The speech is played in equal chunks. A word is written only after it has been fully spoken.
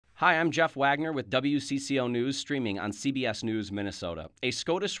Hi, I'm Jeff Wagner with WCCO News, streaming on CBS News Minnesota. A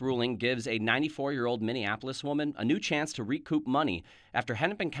SCOTUS ruling gives a 94-year-old Minneapolis woman a new chance to recoup money after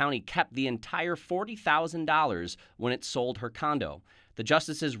Hennepin County kept the entire $40,000 when it sold her condo. The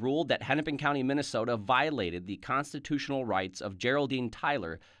justices ruled that Hennepin County, Minnesota violated the constitutional rights of Geraldine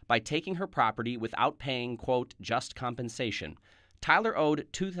Tyler by taking her property without paying, quote, just compensation. Tyler owed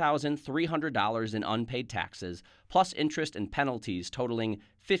 $2,300 in unpaid taxes, plus interest and penalties totaling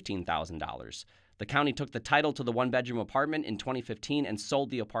 $15,000. The county took the title to the one-bedroom apartment in 2015 and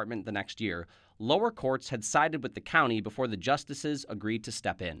sold the apartment the next year. Lower courts had sided with the county before the justices agreed to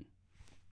step in.